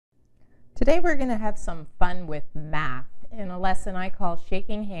Today we're going to have some fun with math in a lesson I call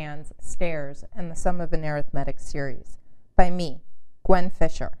Shaking Hands, Stairs, and the Sum of an Arithmetic Series by me, Gwen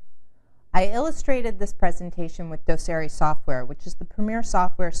Fisher. I illustrated this presentation with Doceri software, which is the premier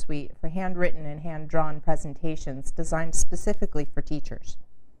software suite for handwritten and hand-drawn presentations designed specifically for teachers.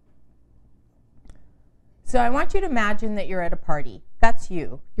 So I want you to imagine that you're at a party. That's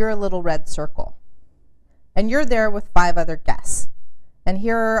you. You're a little red circle. And you're there with 5 other guests. And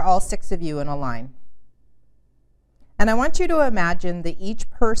here are all 6 of you in a line. And I want you to imagine that each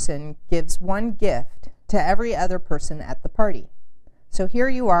person gives one gift to every other person at the party. So here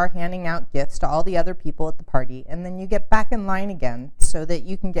you are handing out gifts to all the other people at the party, and then you get back in line again so that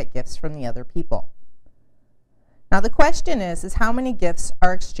you can get gifts from the other people. Now the question is how many gifts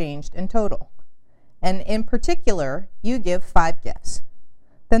are exchanged in total? And in particular, you give 5 gifts.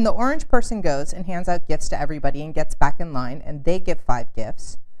 Then the orange person goes and hands out gifts to everybody and gets back in line, and they give 5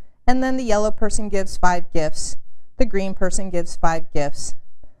 gifts. And then the yellow person gives 5 gifts, the green person gives 5 gifts,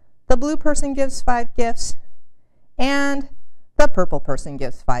 the blue person gives 5 gifts, and the purple person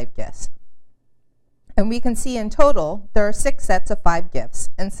gives 5 gifts. And we can see in total there are 6 sets of 5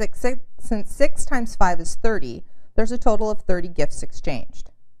 gifts, and since 6 times 5 is 30, there's a total of 30 gifts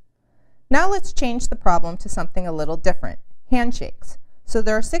exchanged. Now let's change the problem to something a little different, handshakes. So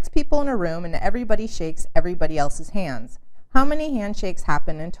there are 6 people in a room and everybody shakes everybody else's hands. How many handshakes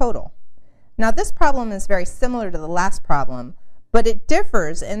happen in total? Now this problem is very similar to the last problem, but it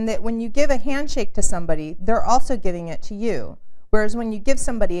differs in that when you give a handshake to somebody, they're also giving it to you. Whereas when you give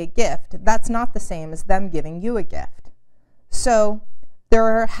somebody a gift, that's not the same as them giving you a gift. So there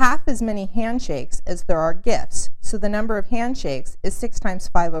are half as many handshakes as there are gifts. So the number of handshakes is 6 times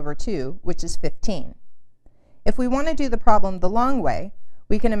 5 over 2, which is 15. If we want to do the problem the long way,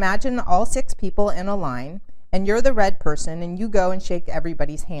 we can imagine all 6 people in a line, and you're the red person, and you go and shake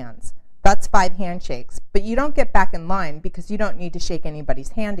everybody's hands. That's 5 handshakes, but you don't get back in line because you don't need to shake anybody's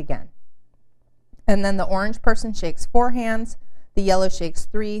hand again. And then the orange person shakes 4 hands, the yellow shakes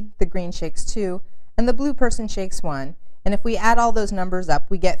 3, the green shakes 2, and the blue person shakes 1. And if we add all those numbers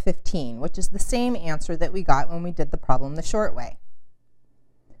up, we get 15, which is the same answer that we got when we did the problem the short way.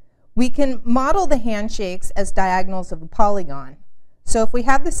 We can model the handshakes as diagonals of a polygon. So if we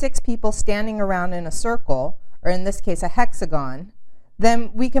have the 6 people standing around in a circle, or in this case a hexagon,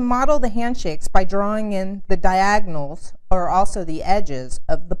 then we can model the handshakes by drawing in the diagonals, or also the edges,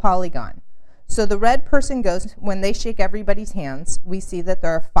 of the polygon. So the red person goes, when they shake everybody's hands, we see that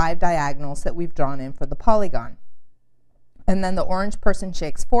there are 5 diagonals that we've drawn in for the polygon. And then the orange person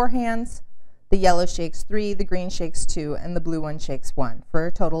shakes 4 hands, the yellow shakes 3, the green shakes 2, and the blue one shakes 1, for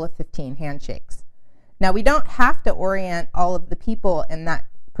a total of 15 handshakes. Now we don't have to orient all of the people in that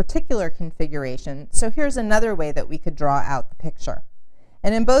particular configuration, so here's another way that we could draw out the picture.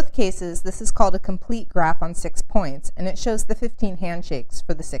 And in both cases, this is called a complete graph on 6 points, and it shows the 15 handshakes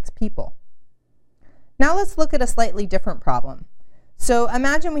for the 6 people. Now let's look at a slightly different problem. So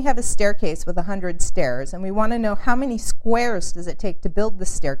imagine we have a staircase with 100 stairs, and we want to know how many squares does it take to build this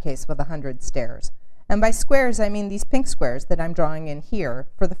staircase with 100 stairs. And by squares, I mean these pink squares that I'm drawing in here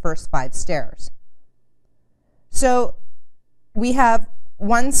for the first 5 stairs. So we have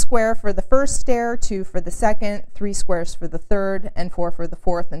 1 square for the first stair, 2 for the second, 3 squares for the third, and 4 for the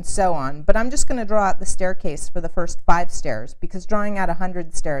fourth, and so on. But I'm just going to draw out the staircase for the first 5 stairs, because drawing out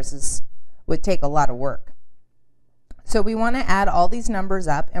 100 stairs would take a lot of work. So we want to add all these numbers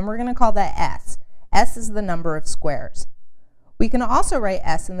up, and we're going to call that S. S is the number of squares. We can also write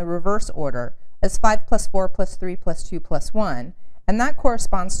S in the reverse order as 5 plus 4 plus 3 plus 2 plus 1, and that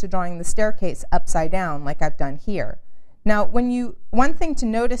corresponds to drawing the staircase upside down like I've done here. Now, one thing to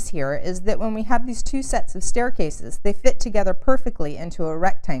notice here is that when we have these 2 sets of staircases, they fit together perfectly into a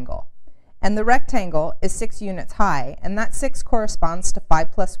rectangle. And the rectangle is 6 units high, and that 6 corresponds to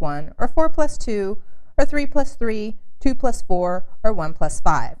 5 plus 1, or 4 plus 2, or 3 plus 3, 2 plus 4, or 1 plus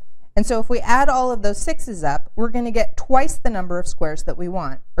 5. And so if we add all of those 6's up, we're going to get twice the number of squares that we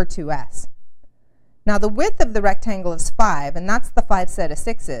want, or 2s. Now the width of the rectangle is 5, and that's the 5 set of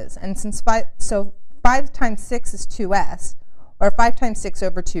 6's. And since 5 times 6 is 2s, or 5 times 6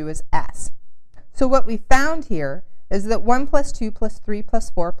 over 2 is s. So what we found here is that 1 plus 2 plus 3 plus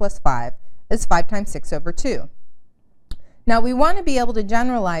 4 plus 5 is 5 times 6 over 2. Now we want to be able to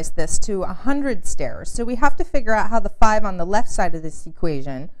generalize this to 100 stairs, so we have to figure out how the 5 on the left side of this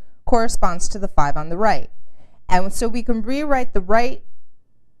equation corresponds to the 5 on the right. And so we can rewrite the right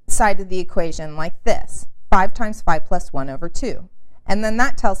side of the equation like this, 5 times 5 plus 1 over 2. And then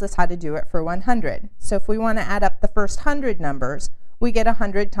that tells us how to do it for 100. So if we want to add up the first 100 numbers, we get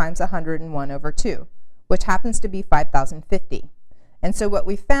 100 times 101 over 2, which happens to be 5,050. And so what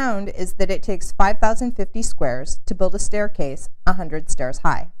we found is that it takes 5,050 squares to build a staircase 100 stairs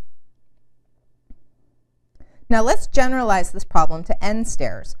high. Now let's generalize this problem to n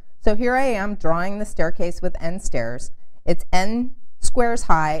stairs. So here I am drawing the staircase with n stairs. It's n squares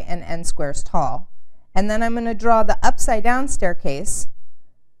high and n squares tall. And then I'm going to draw the upside down staircase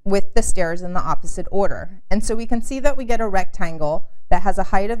with the stairs in the opposite order. And so we can see that we get a rectangle that has a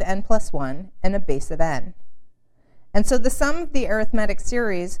height of n plus 1 and a base of n. And so the sum of the arithmetic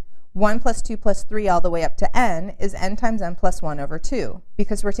series 1 plus 2 plus 3 all the way up to n is n times n plus 1 over 2,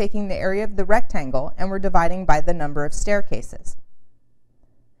 because we're taking the area of the rectangle and we're dividing by the number of staircases.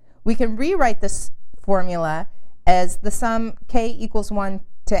 We can rewrite this formula as the sum k equals 1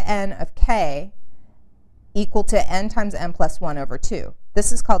 to n of k equal to n times n plus 1 over 2.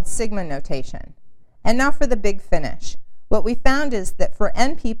 This is called sigma notation. And now for the big finish. What we found is that for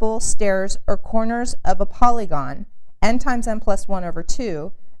n people, stairs, or corners of a polygon, n times n plus 1 over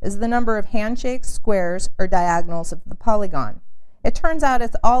 2 is the number of handshakes, squares, or diagonals of the polygon. It turns out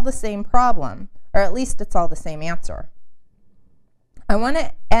it's all the same problem, or at least it's all the same answer. I want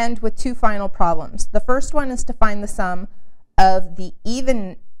to end with two final problems. The first one is to find the sum of the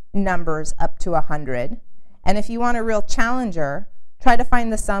even numbers up to 100. And if you want a real challenger, try to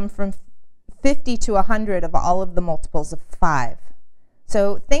find the sum from 50 to 100 of all of the multiples of 5.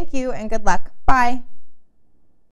 So thank you and good luck. Bye.